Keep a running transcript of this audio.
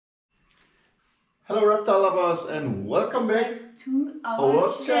Hello reptile lovers and welcome back to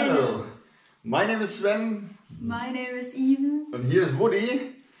our channel. My name is Sven. My name is Even. And here's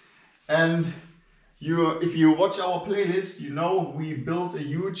Woody. And if you watch our playlist, you know we built a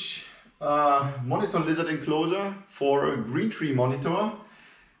huge monitor lizard enclosure for a green tree monitor.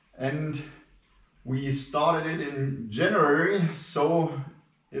 And we started it in January, so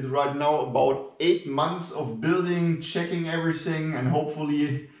it's right now about 8 months of building, checking everything, and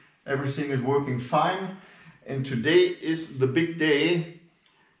hopefully everything is working fine. And today is the big day.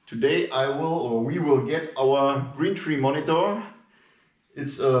 Today we will get our green tree monitor.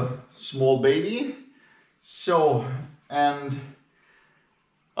 It's a small baby. So, and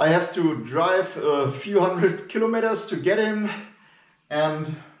I have to drive a few hundred kilometers to get him,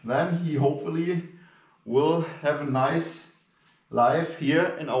 and then he hopefully will have a nice life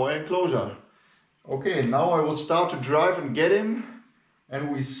here in our enclosure. Okay, now I will start to drive and get him, and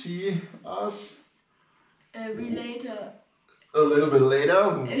we see us a little bit later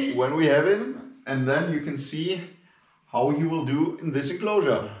when we have him, and then you can see how he will do in this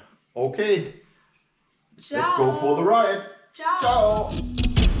enclosure. Okay, ciao. Let's go for the ride. Ciao. Ciao.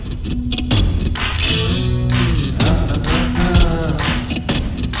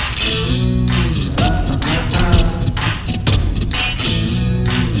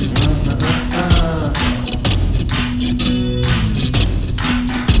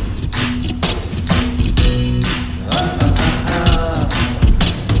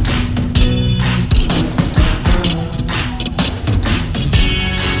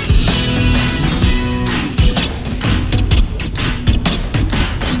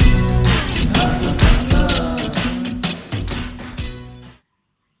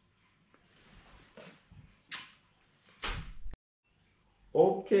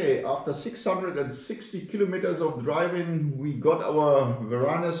 Okay, after 660 kilometers of driving, we got our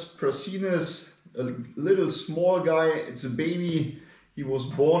varanus prasinus, a little small guy. It's a baby. He was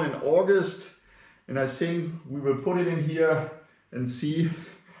born in August, and I think we will put it in here and see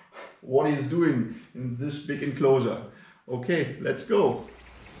what he's doing in this big enclosure. Okay, let's go.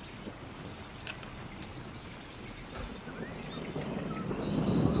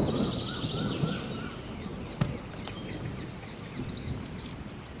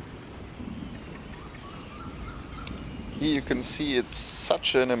 Here you can see it's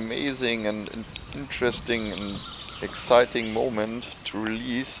such an amazing and interesting and exciting moment to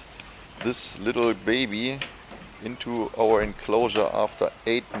release this little baby into our enclosure after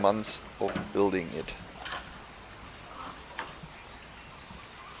 8 months of building it.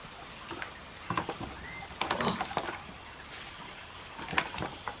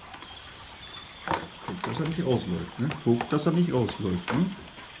 Guck, dass er nicht ausläuft, ne? Guck, dass er nicht ausläuft, ne?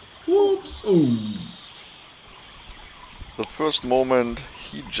 Whoops! Oh! The first moment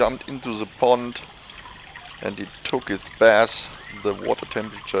he jumped into the pond and he took his bath. The water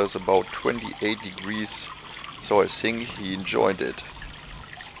temperature is about 28 degrees, so I think he enjoyed it.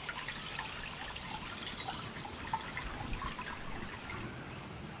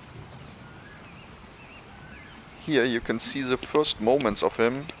 Here you can see the first moments of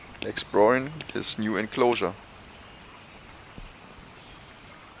him exploring his new enclosure.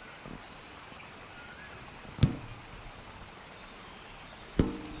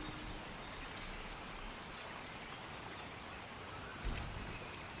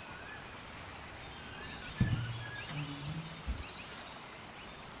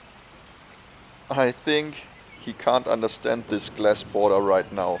 I think he can't understand this glass border right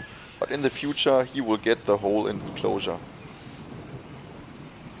now, but in the future he will get the whole enclosure.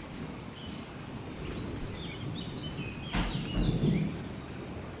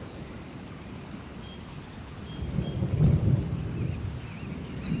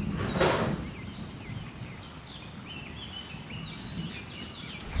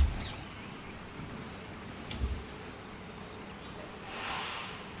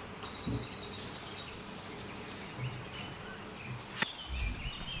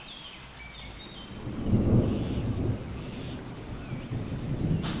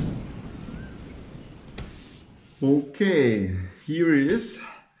 Okay, here he is.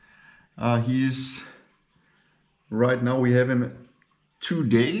 Right now we have him 2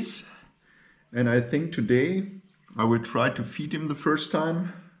 days, and I think today I will try to feed him the first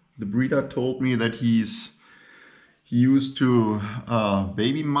time. The breeder told me that he used to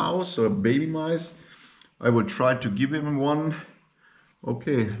baby mouse or baby mice. I will try to give him one.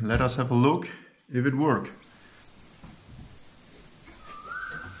 Okay, let us have a look if it works.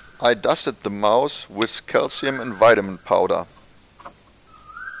 I dusted the mouse with calcium and vitamin powder.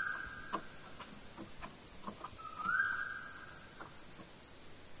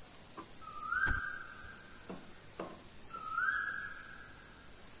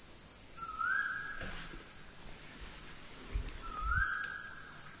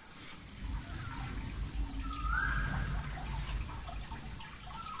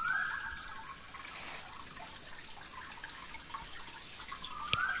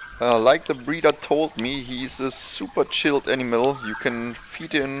 Like the breeder told me, he's a super chilled animal. You can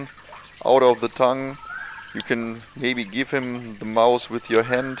feed him out of the tongue. You can maybe give him the mouse with your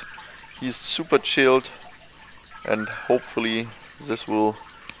hand. He's super chilled, and hopefully this will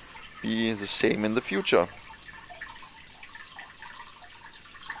be the same in the future.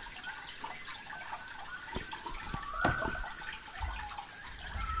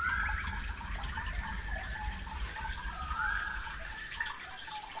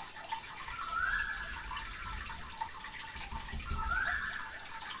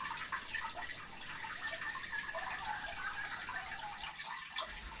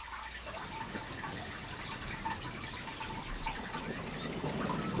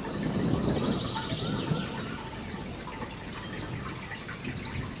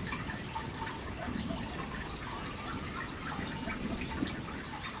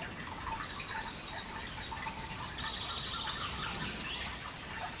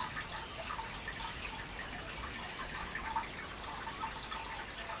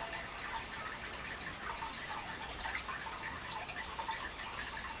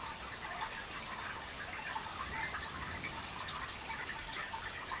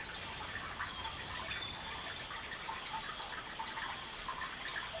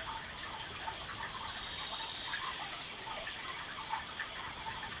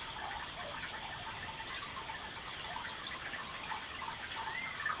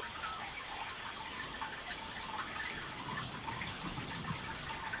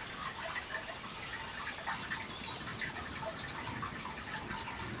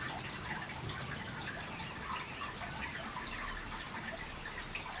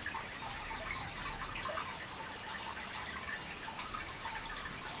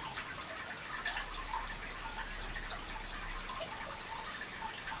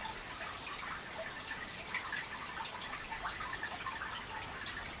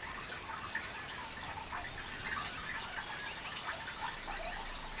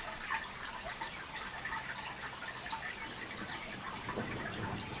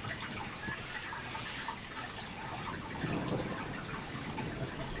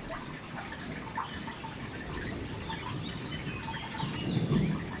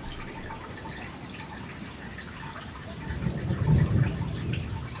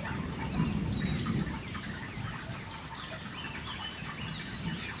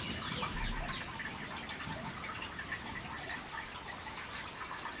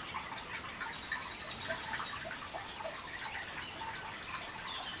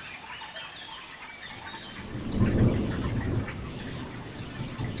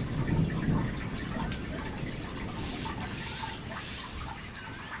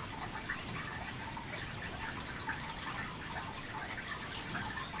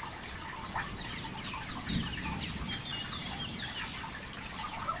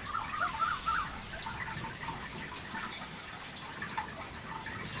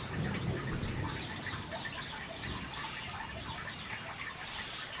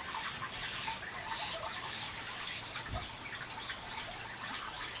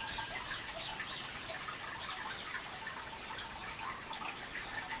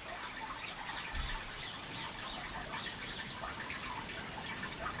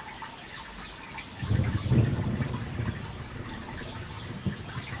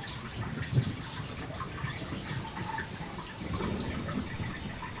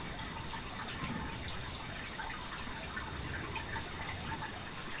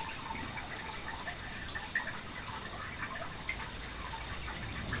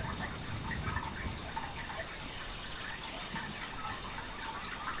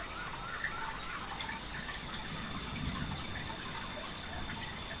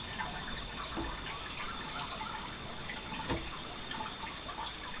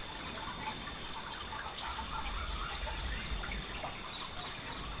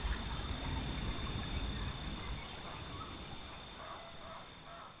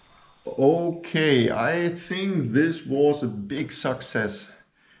 Okay, I think this was a big success.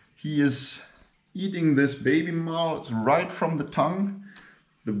 He is eating this baby mouse right from the tongue.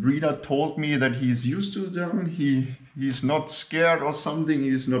 The breeder told me that he's used to the tongue. He's not scared or something,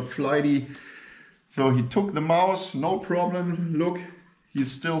 he's not flighty. So he took the mouse, no problem. Look,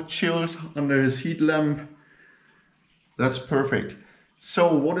 he's still chilled under his heat lamp. That's perfect.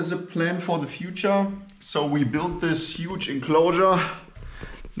 So what is the plan for the future? So we built this huge enclosure.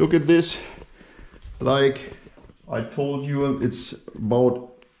 Look at this. Like I told you, it's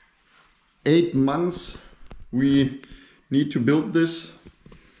about 8 months we need to build this.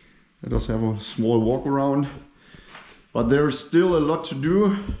 Let us have a small walk around. But there's still a lot to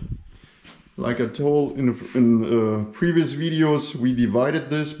do. Like I told in previous videos, we divided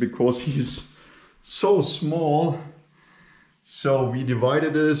this because he's so small. So we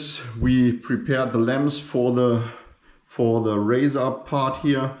divided this, we prepared the lamps for the raise up part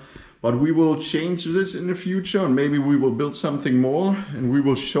here. But we will change this in the future, and maybe we will build something more, and we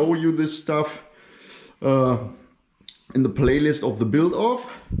will show you this stuff in the playlist of the build off.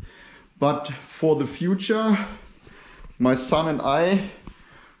 But for the future, my son and I,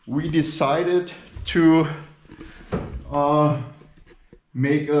 we decided to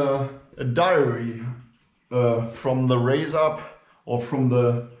make a diary from the raise up or from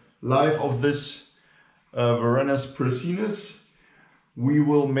the life of this varanus prasinus. We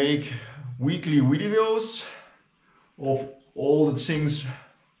will make weekly videos of all the things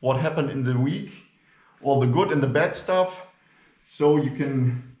what happened in the week, all the good and the bad stuff, so you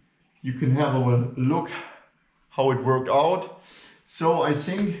can have a look how it worked out. So I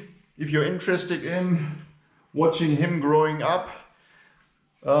think if you're interested in watching him growing up,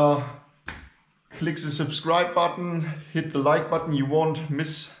 click the subscribe button, hit the like button. You won't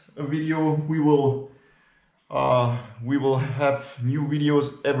miss a video. We will have new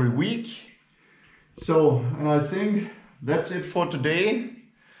videos every week. So, and I think that's it for today.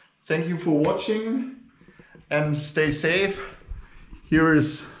 Thank you for watching and stay safe. Here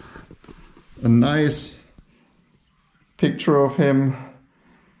is a nice picture of him.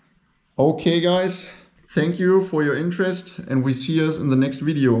 Okay guys, thank you for your interest, and we see us in the next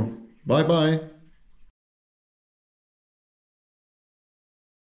video. Bye bye.